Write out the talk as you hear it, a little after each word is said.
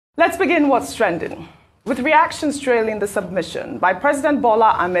Let's begin what's trending, with reactions trailing the submission by President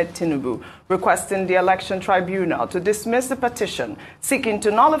Bola Ahmed Tinubu requesting the Election Tribunal to dismiss the petition seeking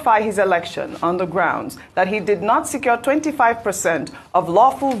to nullify his election on the grounds that he did not secure 25% of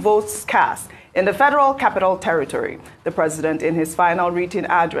lawful votes cast in the Federal Capital Territory. The president, in his final written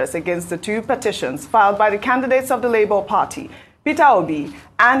address against the two petitions filed by the candidates of the Labour Party, Peter Obi,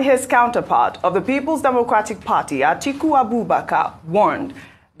 and his counterpart of the People's Democratic Party, Atiku Abubakar, warned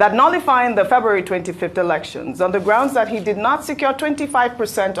that nullifying the February 25th elections on the grounds that he did not secure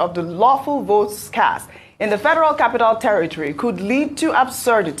 25% of the lawful votes cast in the Federal Capital Territory could lead to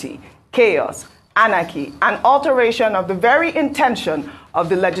absurdity, chaos, anarchy, and alteration of the very intention of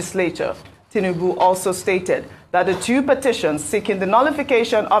the legislature. Tinubu also stated that the two petitions seeking the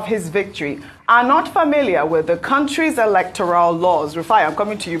nullification of his victory are not familiar with the country's electoral laws. Rufai, I'm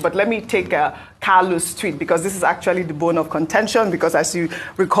coming to you, but let me take Carlos' tweet, because this is actually the bone of contention, because as you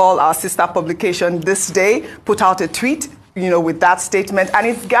recall, our sister publication This Day put out a tweet, with that statement, and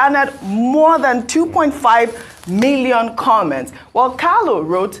it's garnered more than 2.5 million comments. Well, Carlo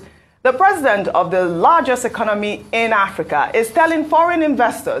wrote, "The president of the largest economy in Africa is telling foreign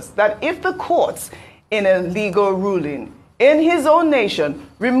investors that if the courts in a legal ruling in his own nation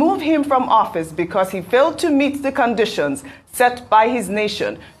remove him from office because he failed to meet the conditions set by his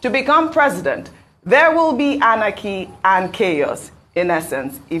nation to become president, there will be anarchy and chaos. In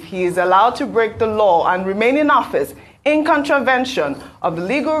essence, if he is allowed to break the law and remain in office in contravention of the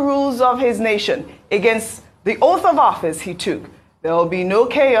legal rules of his nation against the oath of office he took, there will be no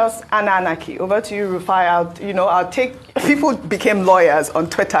chaos and anarchy." Over to you, Rufai. I'll take. People became lawyers on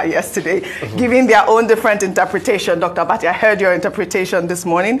Twitter yesterday, giving their own different interpretation. Dr. Bati, I heard your interpretation this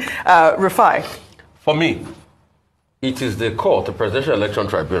morning. Rufai. For me, it is the court, the Presidential Election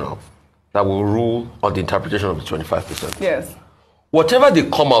Tribunal, that will rule on the interpretation of the 25%. Yes. Whatever they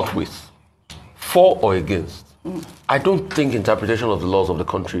come out with, for or against, I don't think interpretation of the laws of the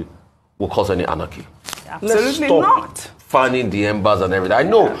country will cause any anarchy. Absolutely not. Fanning the embers and everything. I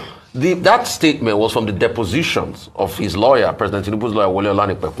know that statement was from the depositions of his lawyer, President Tinubu's lawyer, Wole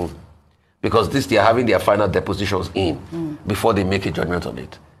Olanipekun, because they are having their final depositions in before they make a judgment on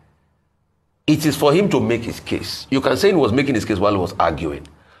it. It is for him to make his case. You can say he was making his case while he was arguing,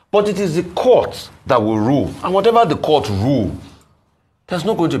 but it is the court that will rule, and whatever the court rule, there's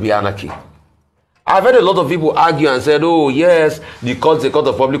not going to be anarchy. I've heard a lot of people argue and said, oh, yes, the court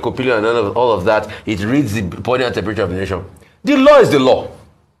of public opinion and all of that, it reads the poignant temperature of the nation. The law is the law.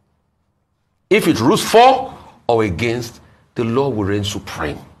 If it rules for or against, the law will reign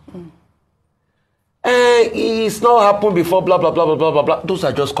supreme. And it's not happened before, blah, blah, blah, blah, blah, blah, blah. Those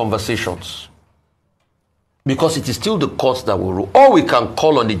are just conversations. Because it is still the courts that will rule. All we can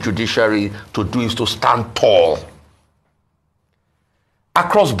call on the judiciary to do is to stand tall.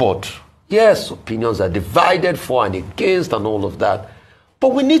 Across board. Yes, opinions are divided for and against and all of that. But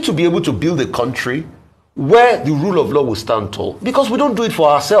we need to be able to build a country where the rule of law will stand tall. Because we don't do it for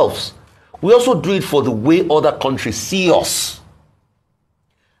ourselves. We also do it for the way other countries see us.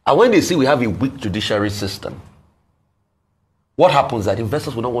 And when they see we have a weak judiciary system, what happens is that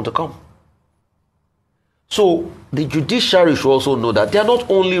investors will not want to come. So the judiciary should also know that they are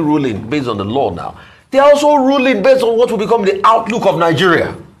not only ruling based on the law now, they are also ruling based on what will become the outlook of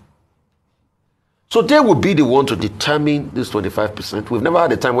Nigeria. So they will be the one to determine this 25%. We've never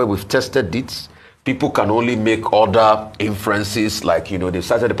had a time where we've tested it. People can only make other inferences, like, they've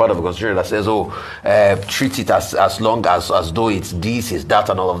started a part of the constitution that says, treat it as long as though it's this, it's that,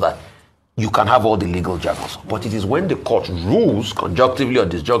 and all of that. You can have all the legal jargons. But it is when the court rules, conjunctively or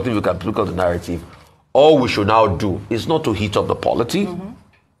disjunctively, you can look at the narrative. All we should now do is not to heat up the polity.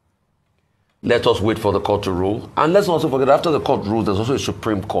 Let us wait for the court to rule. And let's also forget, after the court rules, there's also a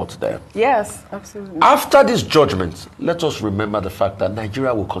Supreme Court there. Yes, absolutely. After this judgment, let us remember the fact that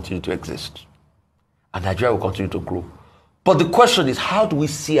Nigeria will continue to exist. And Nigeria will continue to grow. But the question is, how do we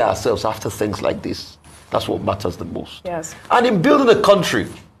see ourselves after things like this? That's what matters the most. Yes. And in building a country,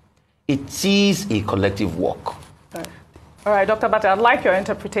 it is a collective work. All right, Dr. Bata, I'd like your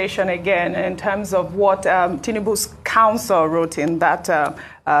interpretation again in terms of what Tinubu's counsel wrote in that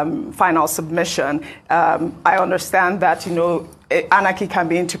final submission. I understand that, anarchy can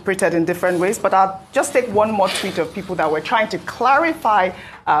be interpreted in different ways, but I'll just take one more tweet of people that were trying to clarify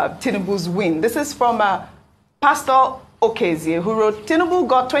Tinubu's win. This is from Pastor Okezie, who wrote, "Tinubu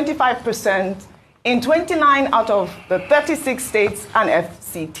got 25% in 29 out of the 36 states and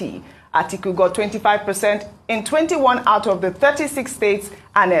FCT. Atiku got 25% in 21 out of the 36 states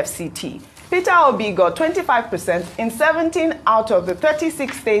and FCT. Peter Obi got 25% in 17 out of the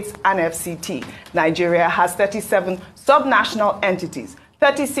 36 states and FCT. Nigeria has 37 subnational entities.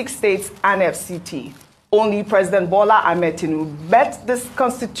 36 states and FCT. Only President Bola Ahmed Tinubu met this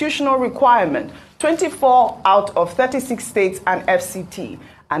constitutional requirement, 24 out of 36 states and FCT,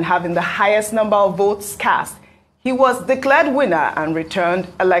 and having the highest number of votes cast, he was declared winner and returned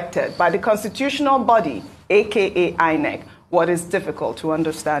elected by the constitutional body, aka INEC. What is difficult to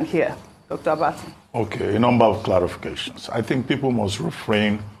understand here? Dr. Abatin. Okay, a number of clarifications. I think people must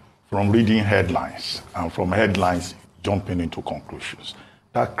refrain from reading headlines and from headlines jumping into conclusions.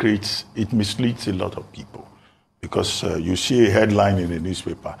 That it misleads a lot of people because you see a headline in the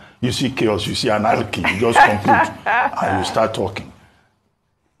newspaper, you see chaos, you see anarchy, you just conclude and you start talking.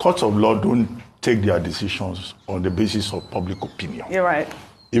 Courts of law don't take their decisions on the basis of public opinion. You're right.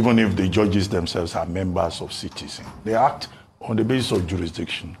 Even if the judges themselves are members of citizens. They act on the basis of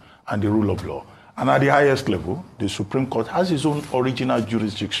jurisdiction and the rule of law. And at the highest level, the Supreme Court has its own original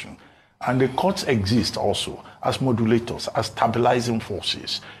jurisdiction. And the courts exist also as modulators, as stabilizing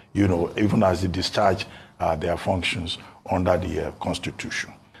forces, even as they discharge their functions under the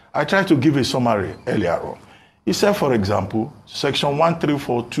Constitution. I tried to give a summary earlier on. He said, for example, Section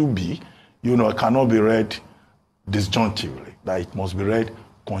 1342B, cannot be read disjunctively, that it must be read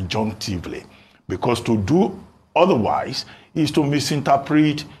conjunctively. Because to do otherwise is to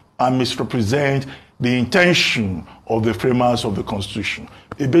misinterpret and misrepresent the intention of the framers of the Constitution.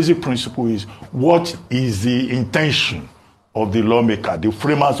 A basic principle is, what is the intention of the lawmaker, the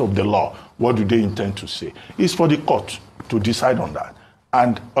framers of the law? What do they intend to say? It's for the court to decide on that.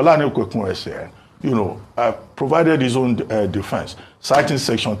 And Olane Kwekun said, provided his own defense, citing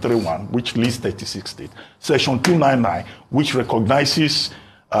Section 3.1, which lists 36 states, Section 299, which recognizes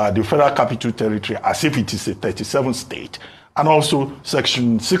the Federal Capital Territory as if it is a 37th state, and also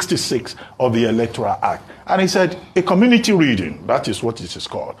Section 66 of the Electoral Act. And he said, a community reading, that is what it is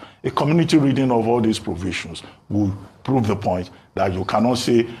called, a community reading of all these provisions will prove the point that you cannot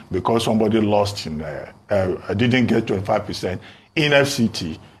say because somebody lost didn't get 25% in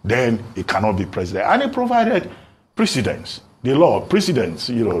FCT, then it cannot be president. And he provided precedents. The law, precedents,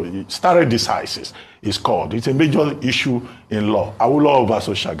 stare decisis is called. It's a major issue in law. Awolowo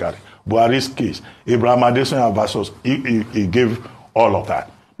versus Shagari, Buhari's case, Abraham Adesanya versus, he gave all of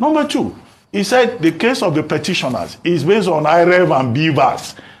that. Number two, he said the case of the petitioners is based on IREV and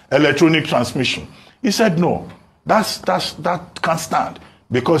BVAS, electronic transmission. He said no, that can't stand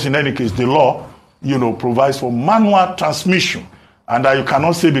because in any case the law, provides for manual transmission. And that you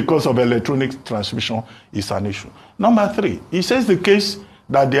cannot say because of electronic transmission is an issue. Number three, he says the case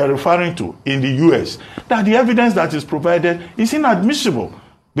that they are referring to in the US, that the evidence that is provided is inadmissible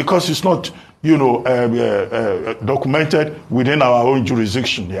because it's not, documented within our own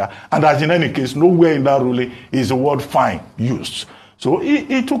jurisdiction here. And that in any case, nowhere in that ruling is the word fine used. So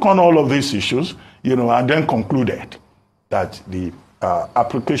he took on all of these issues, and then concluded that the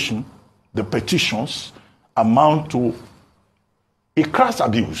application, the petitions amount to a crass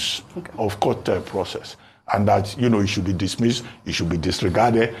abuse of court process, and that it should be dismissed, it should be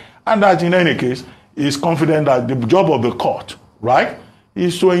disregarded, and that in any case he is confident that the job of the court, right,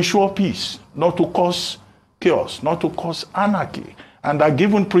 is to ensure peace, not to cause chaos, not to cause anarchy, and that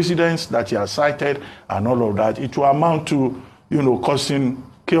given precedents that he has cited and all of that, it will amount to causing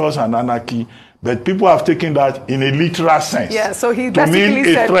chaos and anarchy. But people have taken that in a literal sense. Yeah, so he to mean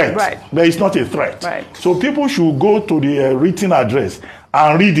a threat. Right. But it's not a threat. Right. So people should go to the written address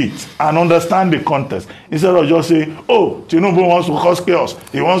and read it and understand the context instead of just saying, oh, Tinubu wants to cause chaos,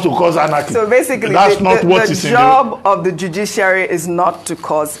 he wants to cause anarchy. So basically, that's not what is in the job of the judiciary is not to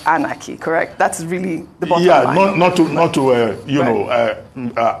cause anarchy, correct? That's really the bottom line. Yeah, not to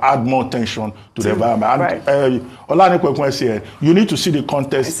add more tension to the environment. And Olane Kwekun said, you need to see the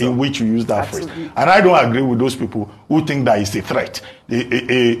context in which you use that phrase. And I don't agree with those people who think that it's a threat.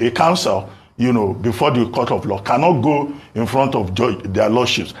 A council, before the court of law cannot go in front of their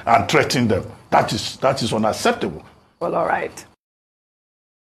lordships and threaten them. That is unacceptable. Well, all right.